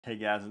Hey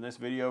guys, in this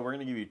video we're going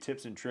to give you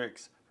tips and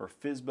tricks for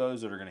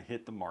FSBOs that are going to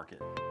hit the market.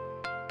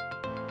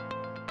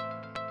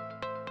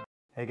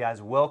 Hey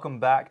guys, welcome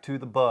back to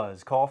The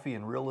Buzz, Coffee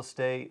and Real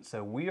Estate.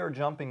 So we are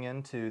jumping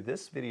into,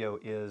 this video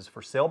is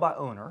for sale by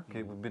owner.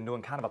 Okay, we've been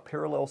doing kind of a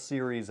parallel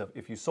series of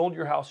if you sold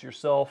your house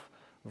yourself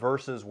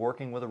versus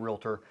working with a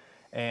realtor.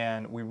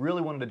 And we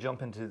really wanted to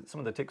jump into some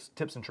of the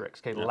tips and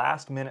tricks. Okay,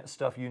 last minute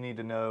stuff you need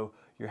to know.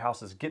 Your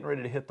house is getting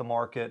ready to hit the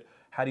market.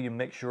 How do you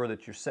make sure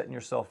that you're setting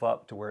yourself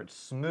up to where it's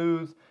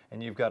smooth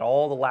and you've got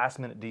all the last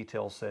minute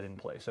details set in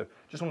place? So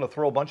just want to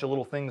throw a bunch of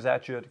little things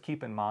at you to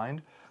keep in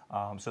mind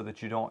so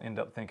that you don't end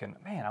up thinking,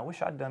 man, I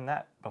wish I'd done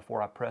that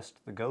before I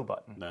pressed the go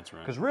button. That's right.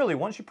 Because really,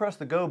 once you press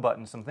the go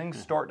button, some things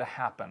start to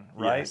happen,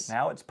 right? Yes.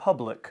 Now it's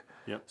public.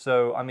 Yep.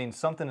 So, I mean,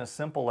 something as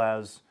simple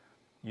as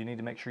you need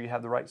to make sure you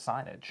have the right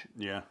signage.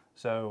 Yeah.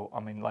 So, I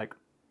mean, like,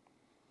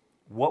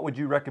 what would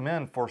you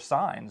recommend for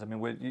signs? I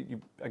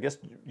mean, I guess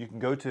you can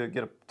go to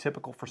get a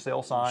typical for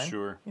sale sign.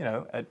 Sure. You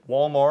know, at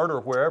Walmart or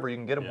wherever, you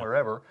can get them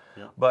wherever.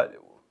 Yeah. But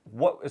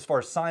what, as far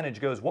as signage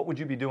goes, what would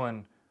you be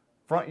doing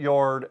front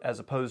yard as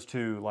opposed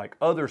to like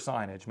other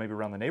signage, maybe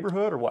around the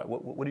neighborhood, or what?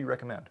 What do you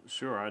recommend?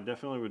 Sure, I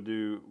definitely would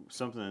do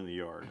something in the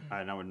yard.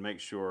 And I would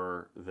make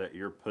sure that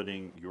you're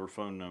putting your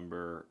phone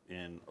number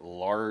in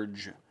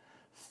large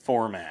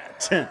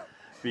format.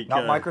 Because,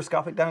 Not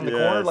microscopic down in the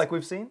corner like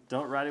we've seen?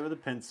 Don't write it with a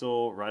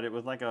pencil. Write it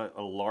with like a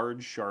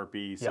large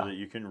Sharpie so that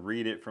you can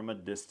read it from a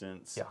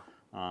distance. Yeah.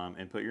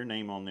 And put your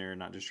name on there,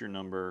 not just your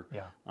number.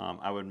 Yeah.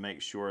 I would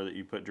make sure that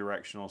you put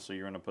directional, so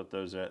you're going to put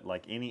those at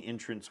like any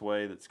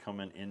entranceway that's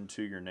coming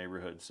into your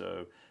neighborhood.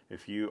 So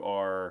if you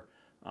are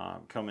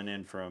coming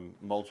in from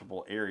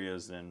multiple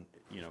areas, then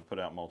put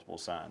out multiple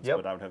signs. Yep.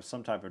 But I would have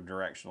some type of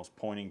directionals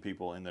pointing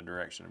people in the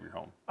direction of your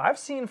home. I've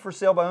seen for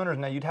sale by owners,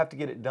 now you'd have to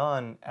get it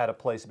done at a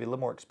place, it'd be a little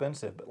more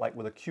expensive, but like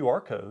with a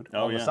QR code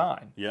on the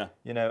sign. Yeah.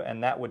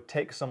 And that would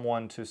take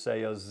someone to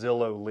say a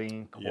Zillow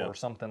link or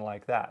something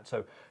like that.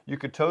 So you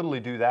could totally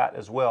do that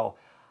as well.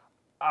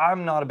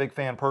 I'm not a big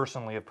fan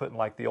personally of putting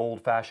like the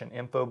old-fashioned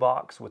info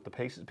box with the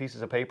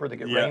pieces of paper that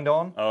get rained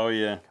on. Oh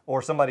yeah.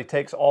 Or somebody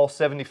takes all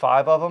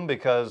 75 of them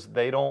because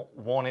they don't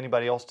want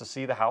anybody else to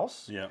see the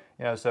house.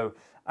 Yeah. So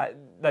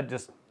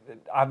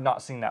I've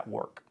not seen that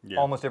work. Yeah.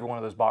 Almost every one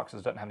of those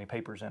boxes doesn't have any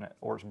papers in it,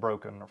 or it's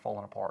broken or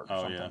falling apart or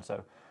something. Yeah.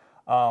 So,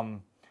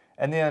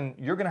 and then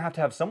you're going to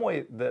have some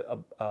way that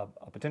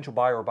a potential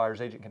buyer or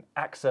buyer's agent can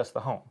access the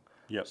home.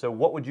 Yep. So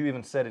what would you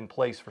even set in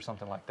place for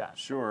something like that?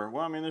 Sure.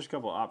 Well, I mean, there's a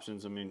couple of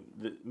options. I mean,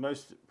 the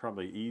most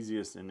probably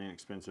easiest and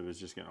inexpensive is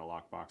just getting a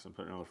lockbox and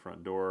putting it on the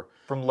front door.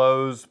 From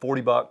Lowe's,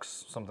 40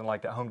 bucks, something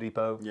like that, Home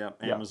Depot.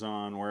 Yep,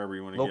 Amazon, wherever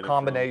you want to get it Little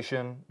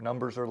combination,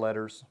 numbers or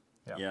letters.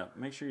 Yeah,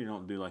 make sure you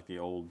don't do like the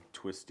old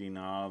twisty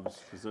knobs,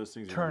 because those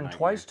things are Turn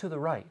twice to the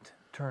right,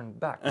 turn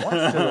back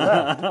once to the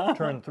left,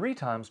 turn 3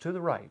 times to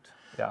the right.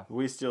 Yeah.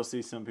 We still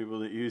see some people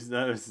that use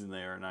those, and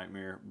they are a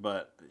nightmare.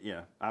 But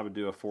yeah, I would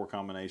do a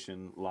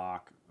 4-combination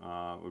lock.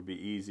 Would be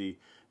easy.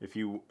 If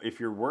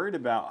you're worried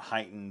about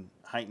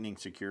heightening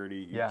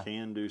security, you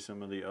can do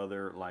some of the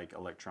other like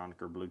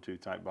electronic or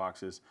Bluetooth type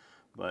boxes.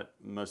 But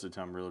most of the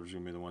time, realtors are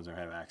going to be the ones that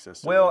have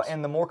access to Well, this.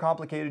 and the more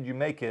complicated you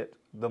make it,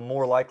 the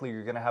more likely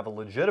you're going to have a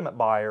legitimate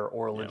buyer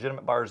or a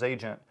legitimate buyer's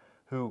agent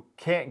who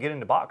can't get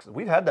into boxes.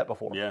 We've had that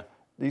before. Yeah.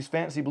 These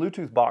fancy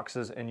Bluetooth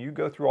boxes, and you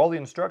go through all the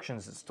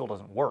instructions, it still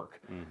doesn't work.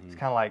 It's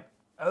kind of like,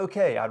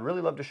 okay, I'd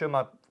really love to show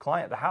my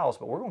client the house,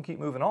 but we're going to keep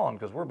moving on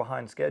because we're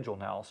behind schedule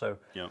now. So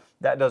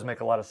that does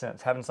make a lot of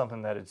sense. Having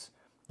something that is,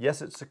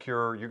 yes, it's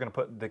secure. You're going to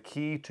put the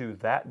key to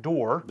that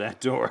door. That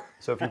door.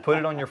 So if you put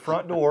it on your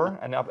front door,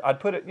 and I'd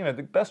put it,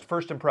 the best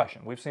first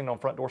impression. We've seen it on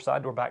front door,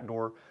 side door, back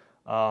door.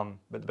 But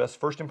the best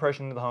first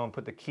impression of the home,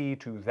 put the key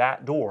to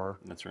that door.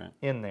 That's right.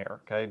 In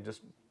there, okay?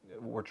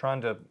 We're trying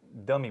to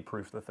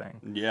dummy-proof the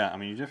thing. Yeah, I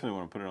mean, you definitely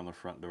want to put it on the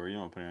front door. You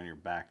don't want to put it on your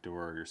back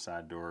door or your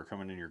side door,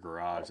 coming in your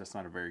garage. That's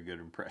not a very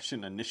good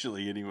impression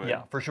initially anyway.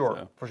 Yeah, for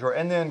sure, for sure.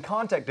 And then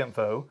contact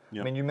info.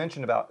 I mean, you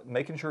mentioned about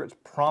making sure it's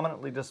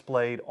prominently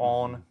displayed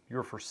on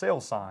your for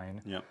sale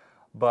sign. Yep.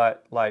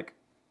 But like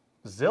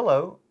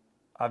Zillow,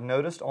 I've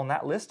noticed on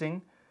that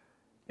listing,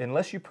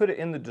 unless you put it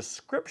in the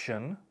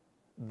description,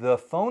 the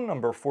phone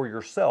number for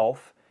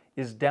yourself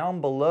is down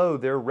below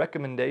their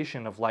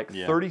recommendation of like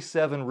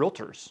 37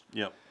 realtors.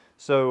 Yep.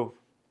 So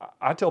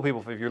I tell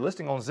people, if you're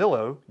listing on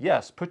Zillow,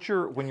 yes,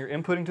 when you're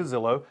inputting to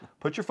Zillow,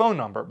 put your phone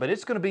number, but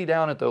it's going to be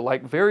down at the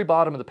like very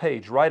bottom of the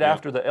page, right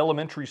after the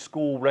elementary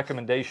school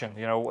recommendation,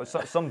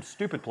 some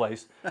stupid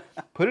place.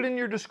 Put it in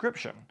your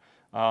description.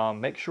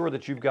 Make sure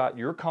that you've got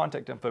your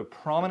contact info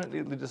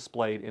prominently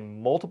displayed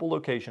in multiple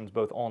locations,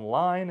 both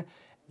online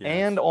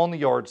and on the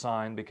yard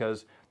sign,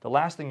 because the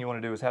last thing you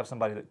want to do is have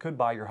somebody that could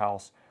buy your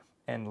house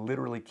and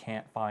literally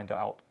can't find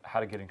out how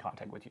to get in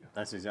contact with you.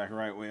 That's exactly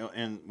right. Well,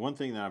 and one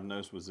thing that I've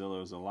noticed with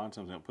Zillow is a lot of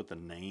times they don't put the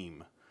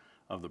name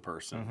of the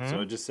person. So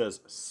it just says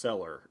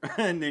seller.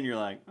 And then you're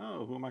like,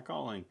 oh, who am I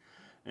calling?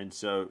 And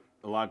so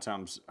a lot of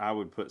times I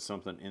would put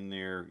something in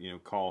there,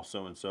 call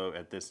so-and-so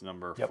at this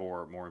number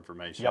for more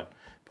information.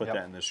 Put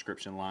that in the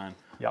description line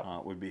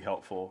would be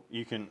helpful.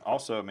 You can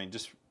also,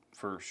 just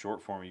for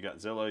short form, you got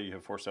Zillow, you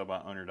have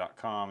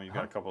forsalebyowner.com, you've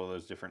got a couple of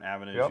those different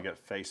avenues. Yep. You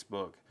got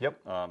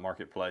Facebook,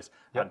 Marketplace.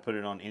 Yep. I'd put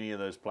it on any of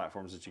those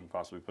platforms that you can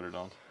possibly put it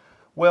on.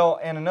 Well,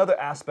 and another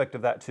aspect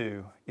of that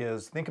too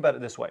is think about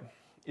it this way.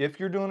 If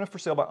you're doing a for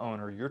sale by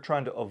owner, you're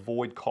trying to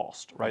avoid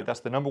cost, right? Yep. That's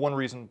the number one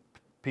reason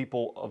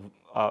people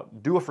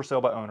do a for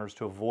sale by owners,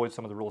 to avoid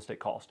some of the real estate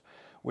cost,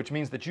 which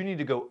means that you need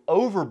to go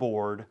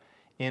overboard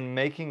in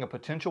making a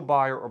potential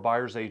buyer or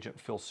buyer's agent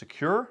feel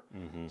secure,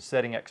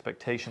 setting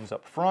expectations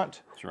up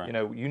front. That's right. You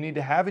know, you need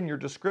to have in your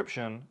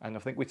description, and I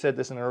think we said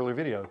this in an earlier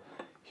video,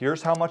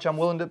 here's how much I'm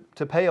willing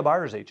to pay a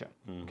buyer's agent,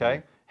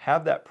 okay?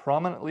 Have that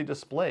prominently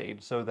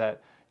displayed so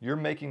that you're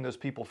making those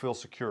people feel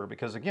secure.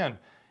 Because again,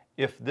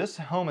 if this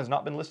home has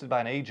not been listed by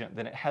an agent,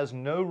 then it has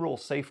no real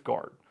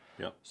safeguard.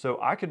 Yep. So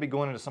I could be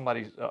going into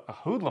somebody's, a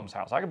hoodlum's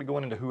house. I could be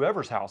going into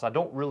whoever's house. I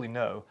don't really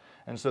know.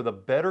 And so the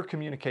better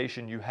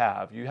communication you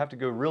have to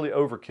go really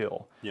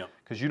overkill. Yep.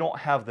 Because you don't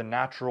have the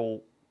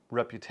natural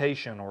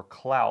reputation or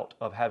clout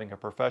of having a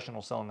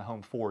professional selling the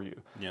home for you.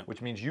 Yep.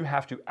 Which means you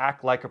have to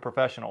act like a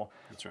professional.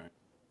 That's right.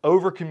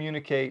 Over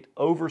communicate,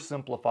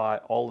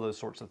 oversimplify, all of those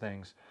sorts of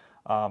things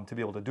to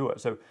be able to do it.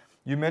 So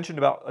you mentioned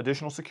about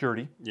additional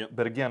security. Yep.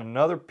 But again,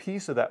 another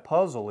piece of that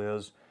puzzle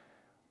is,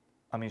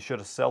 I mean, should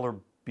a seller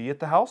be at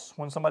the house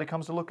when somebody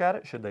comes to look at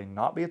it? Should they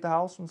not be at the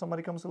house when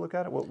somebody comes to look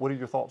at it? What are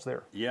your thoughts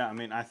there? Yeah, I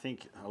mean, I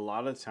think a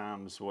lot of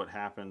times what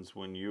happens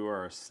when you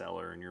are a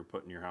seller and you're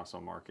putting your house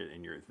on market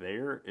and you're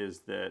there is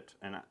that,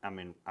 and I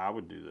mean, I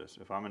would do this.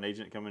 If I'm an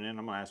agent coming in,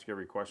 I'm going to ask you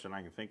every question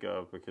I can think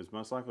of, because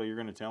most likely you're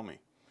going to tell me.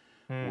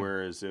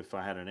 Whereas if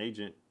I had an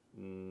agent,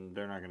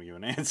 they're not going to give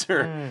an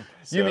answer.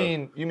 So,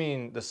 you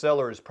mean the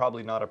seller is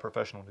probably not a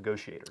professional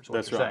negotiator, is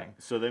what you're saying.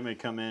 So they may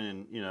come in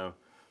and, you know,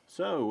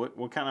 so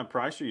what kind of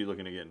price are you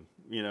looking to get?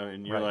 You know,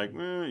 and you're like,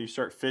 you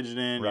start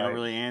fidgeting, you don't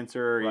really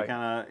answer, you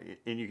kind of,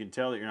 and you can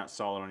tell that you're not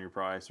solid on your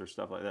price or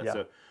stuff like that. Yeah.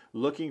 So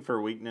looking for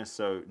weakness,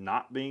 so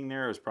not being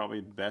there is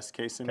probably the best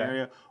case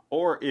scenario. Okay.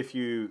 Or if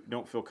you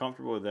don't feel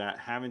comfortable with that,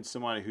 having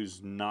somebody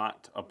who's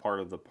not a part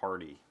of the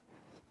party,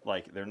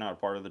 like they're not a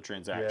part of the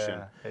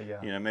transaction.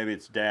 You know, maybe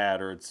it's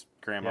dad or it's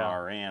grandma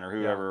or aunt or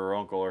whoever or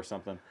uncle or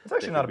something. It's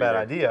actually not a bad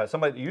idea.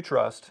 Somebody that you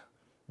trust,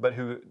 but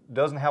who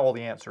doesn't have all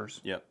the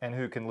answers, and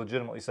who can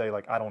legitimately say,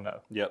 like, I don't know.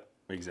 Yep,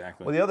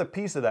 exactly. Well, the other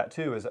piece of that,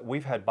 too, is that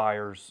we've had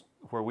buyers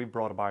where we've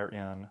brought a buyer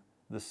in,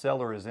 the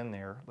seller is in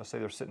there, let's say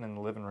they're sitting in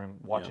the living room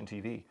watching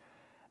TV.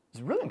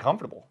 It's really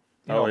uncomfortable.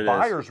 You know, a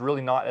buyer's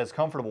really not as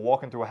comfortable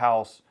walking through a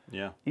house,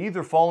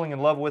 either falling in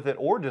love with it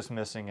or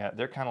dismissing it.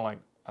 They're kind of like,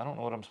 I don't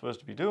know what I'm supposed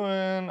to be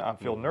doing. I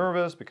feel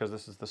nervous because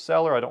this is the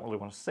seller. I don't really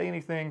want to say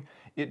anything.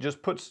 It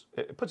just puts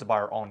a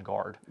buyer on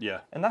guard. Yeah.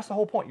 And that's the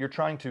whole point. You're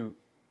trying to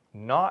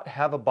not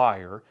have a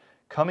buyer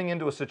coming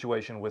into a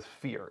situation with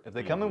fear. If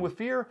they come in with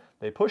fear,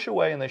 they push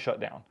away and they shut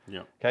down.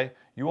 Okay?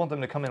 You want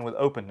them to come in with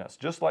openness.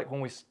 Just like when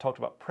we talked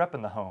about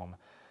prepping the home,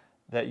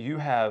 that you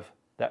have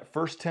that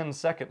first 10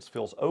 seconds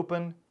feels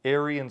open,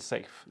 airy, and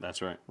safe.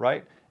 That's right.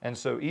 Right? And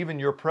so even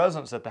your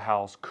presence at the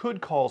house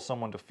could cause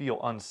someone to feel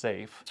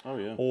unsafe.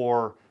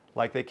 Or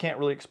like they can't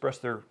really express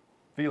their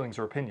feelings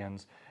or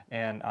opinions.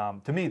 And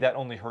to me, that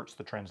only hurts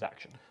the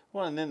transaction.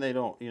 Well, and then they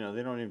don't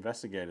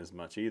investigate as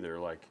much either.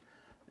 Like,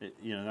 they're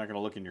not going to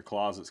look in your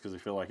closets because they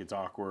feel like it's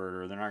awkward,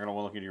 or they're not going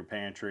to look in your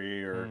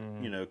pantry or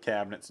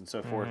cabinets and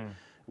so forth.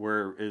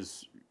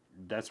 Whereas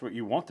that's what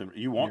you want them.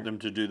 You want them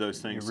to do those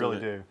things. You really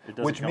do.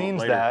 Which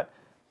means that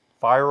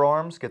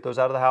firearms, get those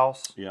out of the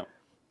house. Yep.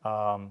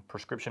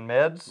 Prescription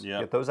meds,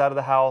 get those out of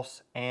the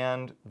house,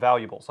 and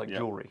valuables like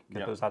jewelry,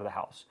 get those out of the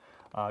house.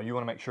 You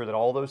want to make sure that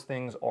all those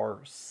things are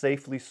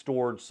safely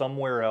stored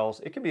somewhere else.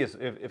 It could be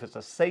if it's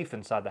a safe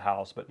inside the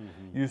house, but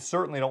you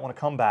certainly don't want to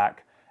come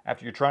back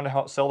after you're trying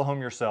to sell the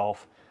home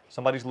yourself.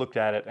 Somebody's looked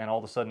at it, and all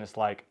of a sudden it's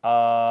like,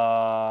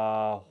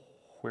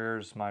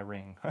 where's my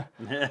ring?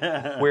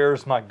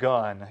 Where's my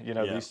gun? You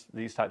know,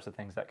 these types of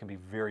things that can be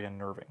very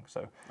unnerving.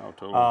 So,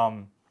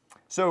 totally.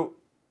 So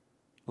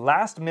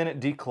last minute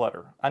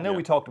declutter. I know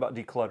we talked about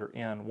declutter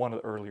in one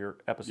of the earlier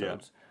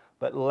episodes,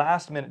 but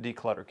last minute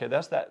declutter. Okay,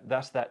 that's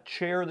that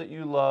chair that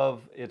you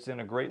love. It's in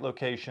a great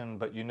location,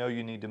 but you know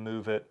you need to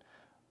move it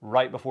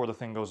right before the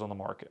thing goes on the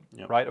market.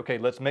 Right? Okay,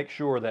 let's make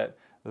sure that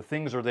the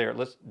things are there.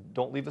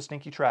 Don't leave the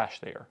stinky trash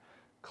there.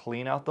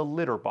 Clean out the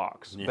litter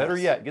box. Better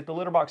yet, get the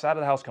litter box out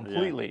of the house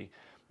completely.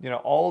 You know,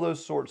 all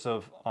those sorts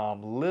of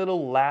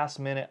little last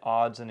minute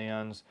odds and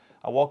ends.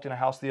 I walked in a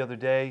house the other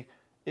day,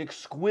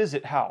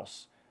 exquisite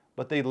house,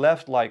 but they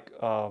left like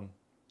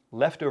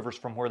leftovers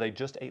from where they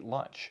just ate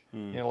lunch.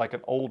 You know, like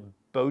an old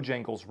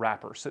Bojangles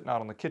wrapper sitting out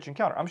on the kitchen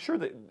counter. I'm sure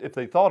that if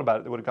they thought about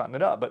it, they would have gotten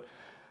it up, but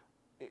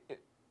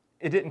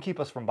it didn't keep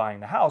us from buying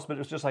the house, but it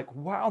was just like,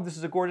 wow, this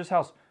is a gorgeous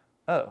house.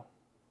 Oh,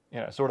 you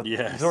know, sort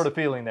of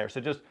feeling there.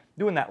 So just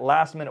doing that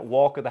last minute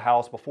walk of the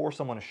house before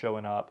someone is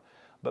showing up,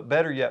 but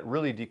better yet,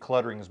 really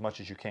decluttering as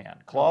much as you can.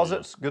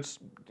 Closets, good.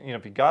 You know,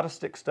 if you got to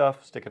stick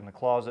stuff, stick it in the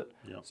closet,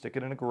 stick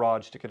it in a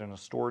garage, stick it in a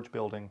storage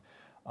building.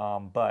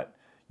 But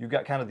you've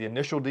got kind of the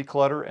initial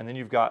declutter, and then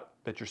you've got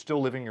that you're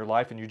still living your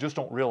life, and you just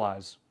don't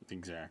realize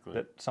Exactly.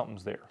 that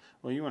something's there.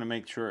 Well, you want to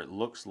make sure it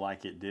looks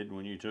like it did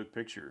when you took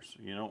pictures.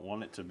 You don't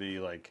want it to be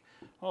like,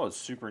 oh, it's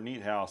super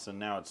neat house and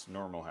now it's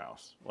normal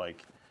house.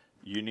 Like,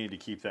 you need to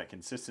keep that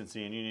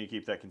consistency, and you need to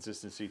keep that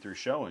consistency through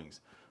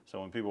showings.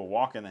 So when people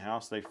walk in the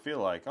house, they feel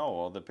like, oh,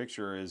 well, the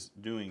picture is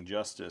doing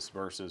justice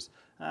versus,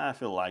 I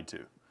feel lied to.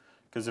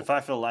 Because if I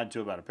feel lied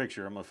to about a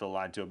picture, I'm going to feel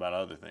lied to about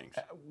other things.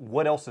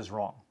 What else is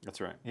wrong? That's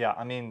right. Yeah,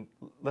 I mean,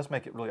 let's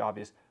make it really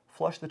obvious.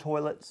 Flush the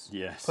toilets.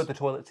 Yes. Put the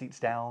toilet seats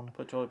down.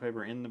 Put toilet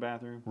paper in the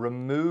bathroom.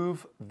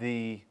 Remove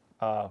the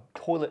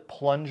toilet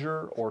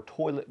plunger or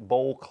toilet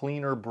bowl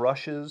cleaner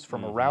brushes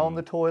from around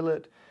the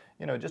toilet.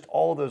 You know, just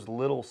all of those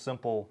little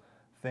simple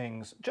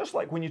things, just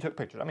like when you took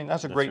pictures. I mean,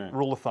 that's a great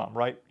rule of thumb,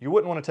 right? You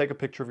wouldn't want to take a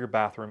picture of your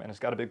bathroom and it's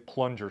got a big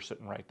plunger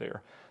sitting right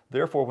there.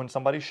 Therefore, when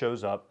somebody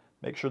shows up,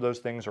 make sure those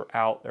things are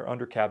out, they're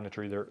under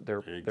cabinetry,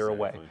 they're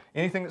away.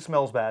 Anything that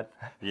smells bad.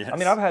 Yes. I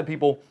mean, I've had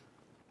people,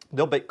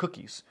 they'll bake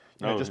cookies.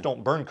 You know, just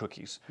don't burn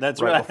cookies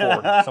That's right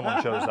before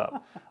someone shows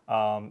up.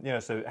 You know,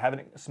 so having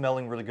it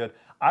smelling really good.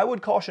 I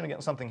would caution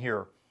against something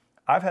here.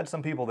 I've had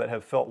some people that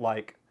have felt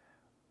like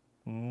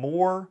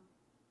more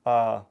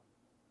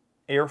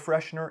air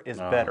freshener is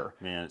better.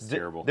 Man, it's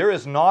terrible. There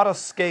is not a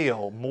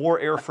scale, more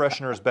air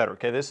freshener is better.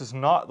 Okay, this is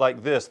not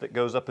like this that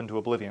goes up into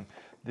oblivion.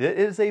 It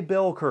is a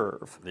bell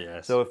curve.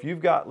 Yes. So if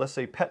you've got, let's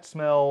say, pet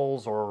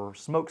smells or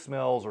smoke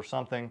smells or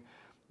something,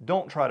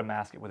 don't try to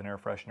mask it with an air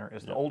freshener.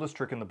 It's the oldest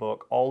trick in the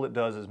book. All it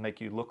does is make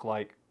you look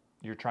like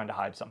you're trying to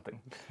hide something.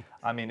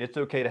 I mean, it's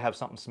okay to have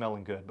something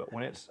smelling good, but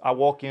when I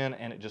walk in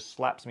and it just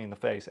slaps me in the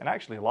face, and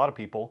actually a lot of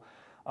people,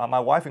 my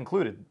wife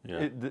included,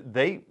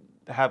 they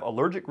have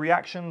allergic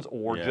reactions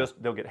or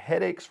just they'll get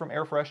headaches from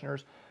air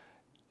fresheners.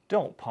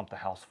 Don't pump the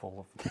house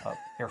full of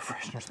air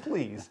fresheners,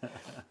 please.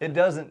 It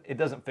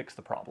doesn't fix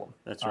the problem.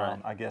 That's right.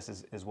 I guess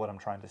is what I'm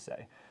trying to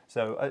say.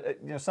 So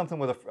you know, something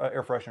with an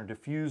air freshener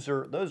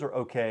diffuser, those are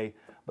okay,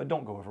 but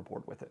don't go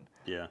overboard with it.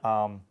 Yeah.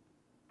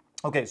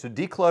 Okay, so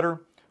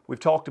declutter. We've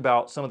talked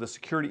about some of the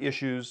security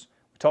issues.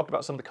 We talked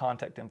about some of the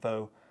contact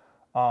info.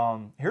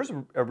 Here's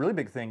a really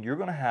big thing. You're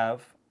going to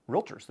have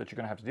realtors that you're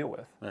going to have to deal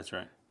with. That's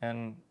right.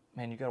 And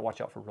man, you got to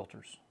watch out for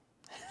realtors.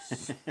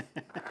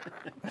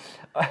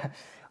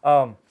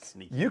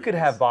 You could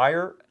have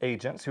buyer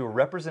agents who are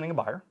representing a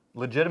buyer,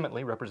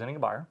 legitimately representing a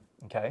buyer,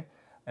 okay?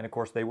 And of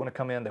course, they want to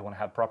come in, they want to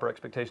have proper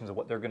expectations of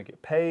what they're going to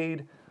get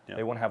paid. Yep.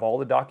 They want to have all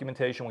the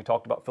documentation. We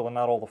talked about filling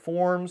out all the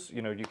forms.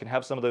 You know, you can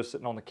have some of those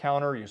sitting on the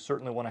counter. You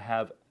certainly want to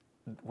have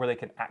where they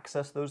can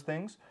access those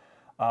things.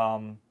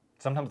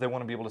 Sometimes they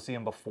want to be able to see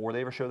them before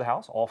they ever show the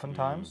house,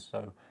 oftentimes.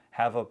 So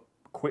have a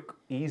quick,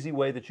 easy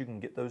way that you can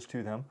get those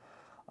to them.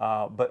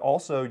 But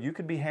also, you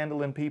could be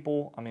handling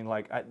people. I mean,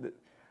 like,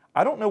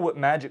 I don't know what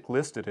magic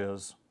list it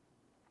is,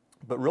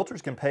 but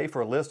realtors can pay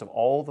for a list of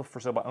all the for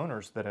sale by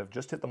owners that have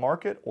just hit the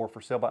market, or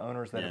for sale by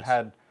owners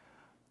that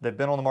they've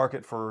been on the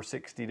market for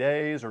 60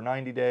 days or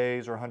 90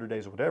 days or 100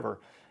 days or whatever.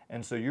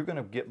 And so you're going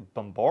to get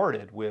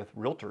bombarded with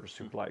realtors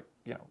who, like,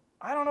 you know,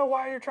 I don't know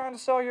why you're trying to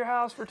sell your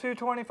house for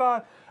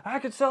 $225. I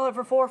could sell it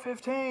for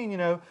 $415, you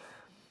know.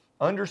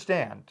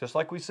 Understand, just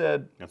like we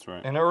said in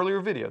an earlier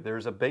video,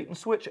 there's a bait and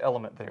switch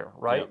element there,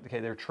 right? Yep. Okay,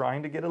 they're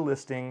trying to get a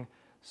listing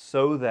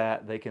so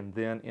that they can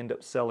then end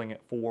up selling it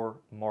for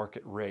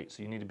market rate.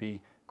 So you need to be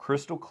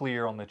crystal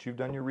clear on that you've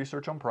done your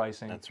research on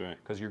pricing. That's right.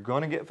 Because you're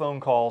going to get phone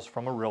calls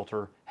from a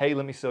realtor. Hey,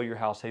 let me sell your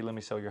house. Hey, let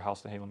me sell your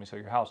house. Hey, let me sell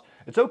your house.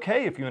 It's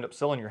okay if you end up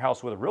selling your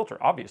house with a realtor,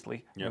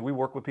 obviously. Yep. I mean, we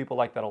work with people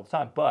like that all the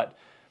time. But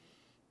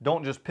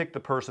don't just pick the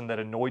person that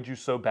annoyed you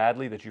so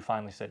badly that you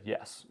finally said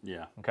yes.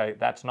 Yeah. Okay,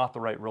 that's not the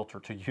right realtor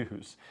to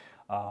use.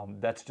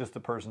 That's just the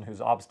person who's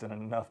obstinate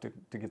enough to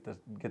get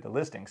the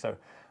listing. So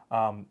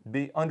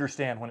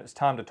understand when it's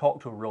time to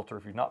talk to a realtor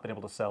if you've not been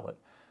able to sell it.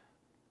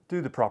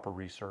 Do the proper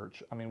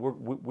research. I mean,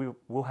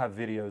 we'll have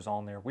videos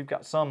on there. We've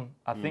got some,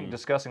 I think,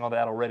 discussing all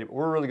that already, but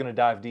we're really going to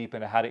dive deep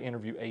into how to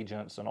interview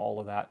agents and all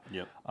of that.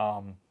 Yep.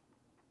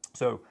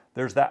 So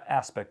there's that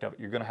aspect of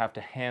it. You're going to have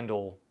to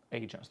handle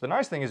agents. The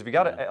nice thing is if you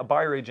got a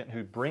buyer agent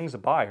who brings a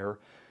buyer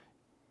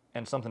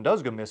and something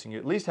does go missing, you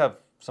at least have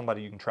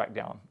somebody you can track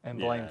down and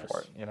blame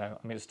for it. You know,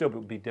 I mean, it still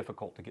would be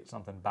difficult to get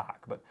something back,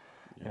 but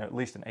you know, at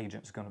least an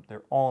agent's going to,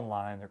 they're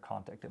online, their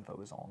contact info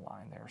is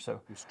online there. So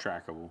it's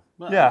trackable.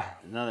 Well,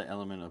 another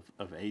element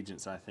of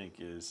agents, I think,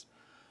 is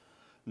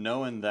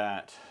knowing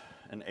that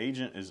an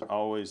agent is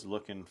always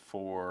looking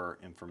for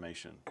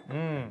information.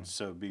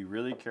 So be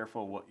really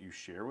careful what you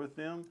share with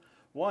them.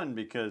 One,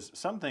 because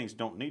some things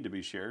don't need to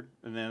be shared,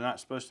 and they're not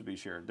supposed to be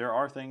shared. There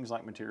are things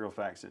like material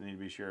facts that need to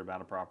be shared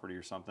about a property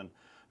or something,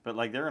 but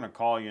like they're going to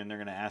call you and they're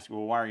going to ask,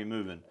 well, why are you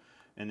moving?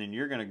 And then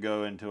you're going to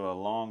go into a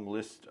long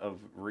list of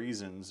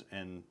reasons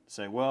and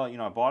say, well, you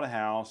know, I bought a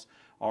house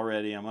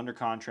already, I'm under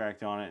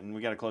contract on it, and we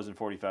got to close in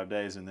 45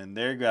 days. And then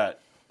they've got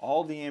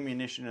all the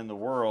ammunition in the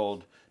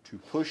world to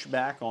push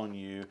back on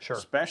you,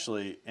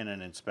 especially in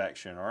an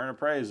inspection or an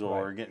appraisal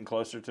or getting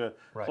closer to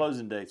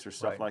closing dates or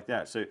stuff like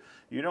that. So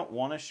you don't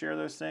want to share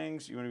those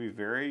things. You want to be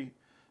very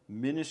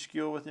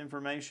minuscule with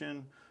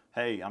information.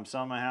 Hey, I'm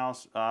selling my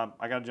house. I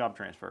got a job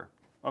transfer.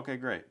 Okay,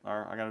 great.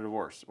 Or I got a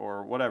divorce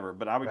or whatever.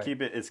 But I would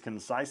keep it as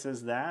concise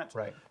as that,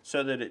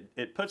 so that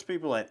it puts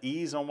people at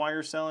ease on why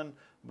you're selling,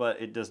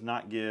 but it does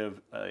not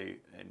give an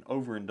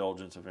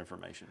overindulgence of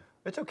information.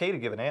 It's okay to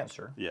give an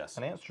answer. Yes.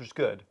 An answer's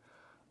good.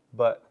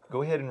 But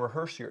go ahead and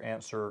rehearse your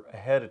answer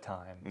ahead of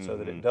time so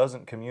that it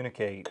doesn't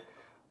communicate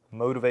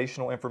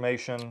motivational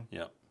information.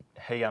 Yep.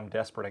 Hey, I'm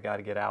desperate. I got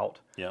to get out.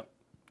 Yep.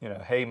 You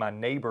know, hey, my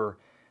neighbor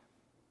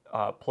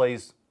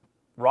plays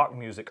rock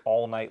music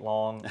all night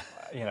long,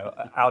 you know,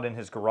 out in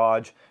his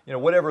garage. You know,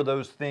 whatever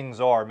those things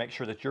are, make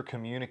sure that you're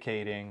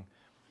communicating,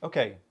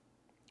 okay,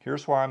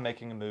 here's why I'm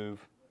making a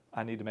move.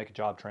 I need to make a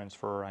job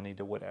transfer. I need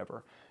to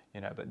whatever. You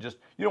know, but just,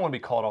 you don't want to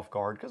be caught off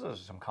guard because those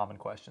are some common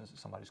questions that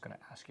somebody's going to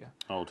ask you.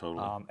 Oh,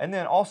 totally. And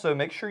then also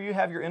make sure you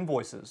have your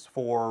invoices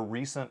for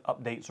recent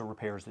updates or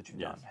repairs that you've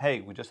done.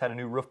 Hey, we just had a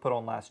new roof put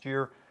on last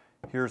year.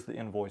 Here's the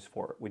invoice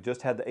for it. We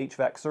just had the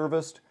HVAC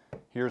serviced.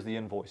 Here's the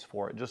invoice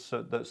for it. Just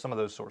so some of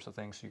those sorts of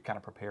things so you're kind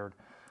of prepared.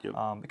 Yep.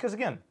 Because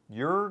again,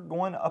 you're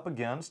going up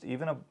against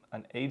even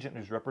an agent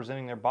who's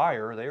representing their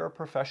buyer. They are a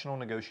professional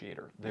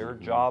negotiator. Their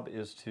job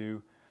is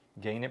to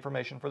gain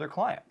information for their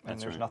client. And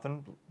there's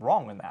nothing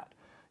wrong with that.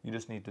 You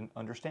just need to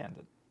understand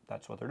that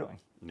that's what they're doing.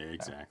 Yeah,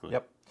 exactly.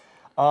 Yep.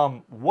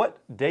 What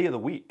day of the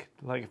week?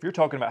 Like if you're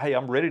talking about, hey,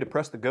 I'm ready to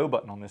press the go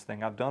button on this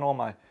thing. I've done all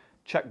my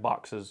check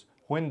boxes.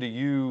 When do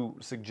you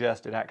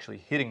suggest it actually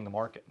hitting the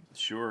market?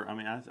 Sure. I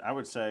mean, I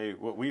would say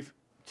what we've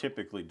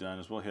typically done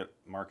is we'll hit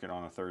market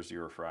on a Thursday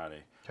or a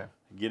Friday. Okay.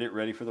 Get it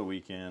ready for the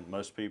weekend.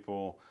 Most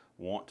people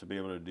want to be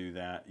able to do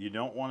that. You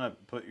don't want to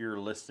put your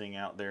listing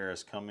out there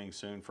as coming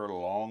soon for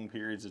long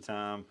periods of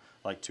time,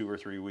 like 2 or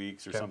 3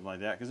 weeks or something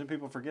like that, because then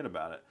people forget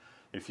about it.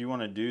 If you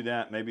want to do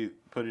that, maybe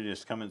put it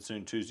as coming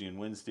soon Tuesday and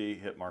Wednesday,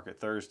 hit market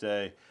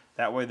Thursday.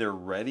 That way they're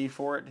ready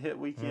for it to hit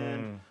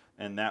weekend,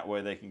 and that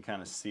way they can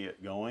kind of see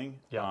it going.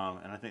 Yeah.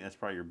 And I think that's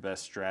probably your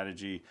best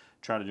strategy.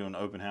 Try to do an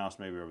open house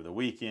maybe over the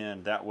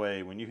weekend. That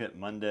way when you hit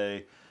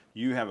Monday,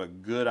 you have a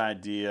good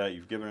idea.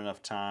 You've given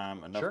enough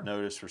time, enough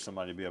notice for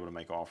somebody to be able to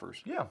make offers.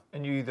 Yeah,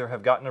 and you either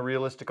have gotten a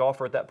realistic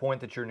offer at that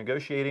point that you're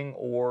negotiating,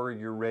 or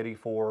you're ready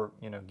for,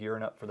 you know,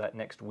 gearing up for that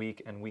next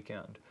week and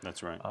weekend.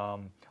 That's right.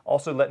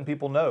 Also letting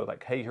people know,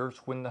 like, hey, here's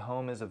when the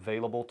home is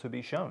available to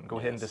be shown. Go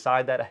ahead and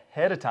decide that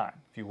ahead of time.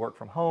 If you work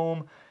from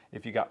home,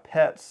 if you got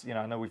pets, you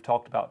know, I know we've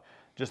talked about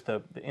just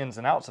the ins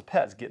and outs of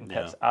pets, getting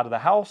pets out of the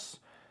house,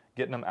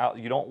 getting them out.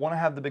 You don't want to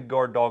have the big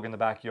guard dog in the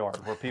backyard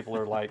where people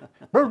are like,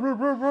 burr, burr,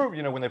 burr, burr,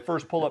 you know, when they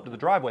first pull up to the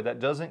driveway. That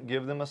doesn't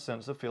give them a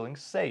sense of feeling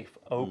safe,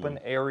 open,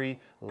 airy,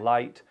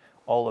 light,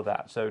 all of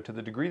that. So to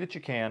the degree that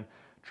you can,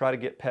 try to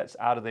get pets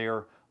out of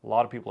there. A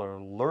lot of people are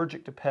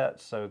allergic to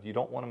pets, so you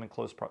don't want them in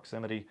close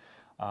proximity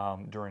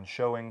during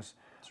showings.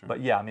 Right.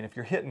 But yeah, I mean, if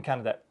you're hitting kind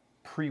of that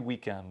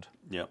pre-weekend,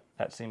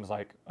 that seems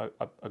like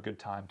a good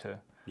time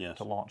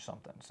to launch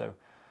something. So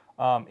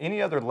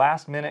any other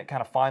last minute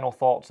kind of final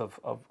thoughts of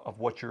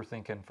what you're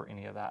thinking for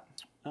any of that?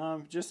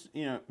 Just,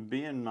 you know,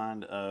 be in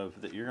mind of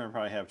that you're going to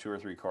probably have 2 or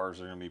 3 cars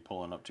that are going to be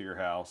pulling up to your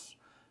house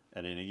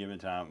at any given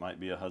time. It might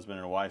be a husband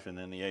and a wife and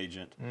then the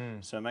agent.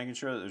 So making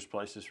sure that there's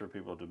places for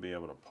people to be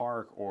able to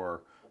park,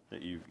 or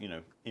that you've, you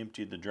know,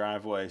 emptied the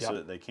driveway so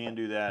that they can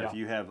do that. If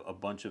you have a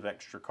bunch of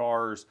extra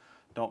cars,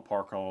 don't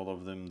park all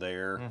of them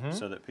there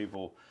so that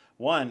people,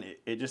 one,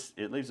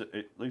 it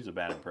leaves a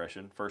bad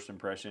impression. First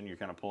impression, you're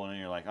kind of pulling in,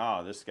 you're like,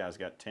 oh, this guy's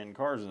got 10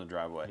 cars in the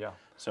driveway.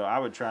 So I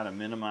would try to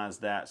minimize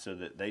that so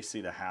that they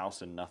see the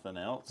house and nothing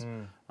else.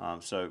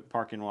 So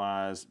parking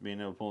wise, being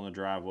able to pull in the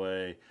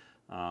driveway,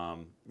 you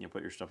know,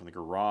 put your stuff in the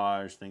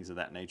garage, things of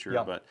that nature.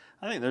 But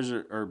I think those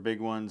are big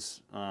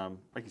ones.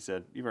 Like you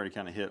said, you've already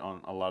kind of hit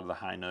on a lot of the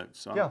high notes.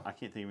 So I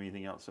can't think of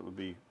anything else that would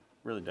be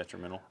really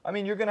detrimental. I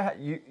mean, you're gonna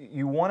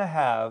you want to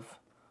have,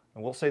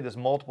 and we'll say this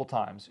multiple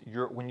times,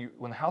 when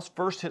the house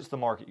first hits the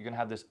market, you're gonna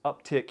have this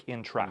uptick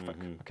in traffic.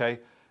 Okay,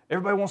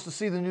 everybody wants to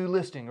see the new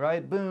listing,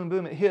 right? Boom,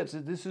 boom, it hits.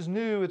 This is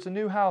new. It's a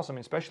new house. I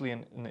mean, especially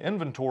in the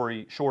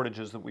inventory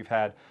shortages that we've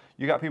had,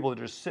 you got people that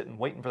are just sitting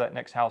waiting for that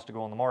next house to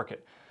go on the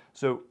market.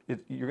 So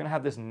you're gonna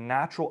have this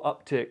natural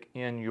uptick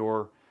in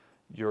your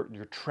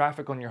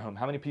traffic on your home.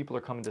 How many people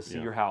are coming to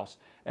see your house?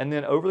 And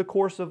then over the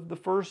course of the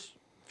first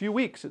few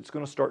weeks, it's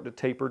going to start to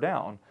taper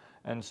down.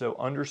 And so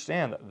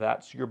understand that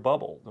that's your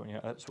bubble. You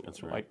know,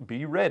 that's right. Like,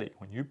 be ready.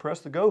 When you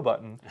press the go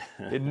button,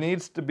 it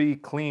needs to be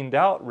cleaned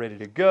out, ready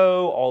to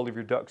go, all of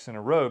your ducks in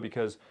a row,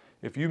 because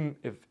if you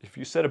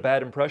set a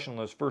bad impression in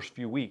those first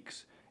few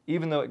weeks,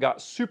 even though it got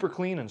super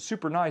clean and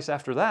super nice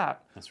after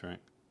that, that's right,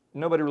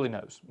 nobody really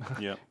knows.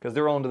 Because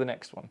they're on to the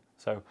next one.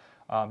 So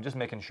just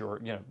making sure,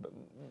 you know,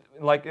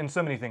 like in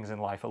so many things in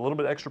life, a little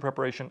bit extra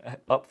preparation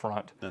up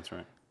front, that's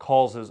right,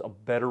 causes a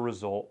better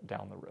result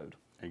down the road.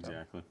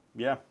 Exactly.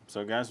 Yeah.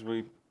 So guys,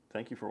 we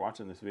thank you for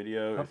watching this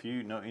video. If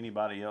you know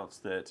anybody else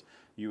that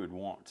you would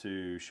want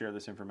to share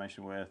this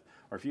information with,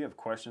 or if you have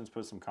questions,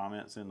 put some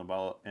comments in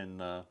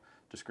the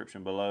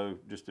description below,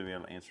 just to be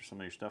able to answer some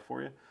of your stuff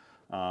for you.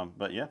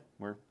 But yeah,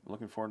 we're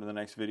looking forward to the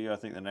next video. I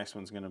think the next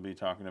one's going to be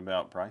talking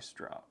about price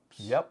drops.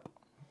 Yep.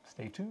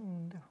 Stay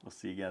tuned. We'll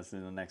see you guys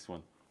in the next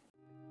one.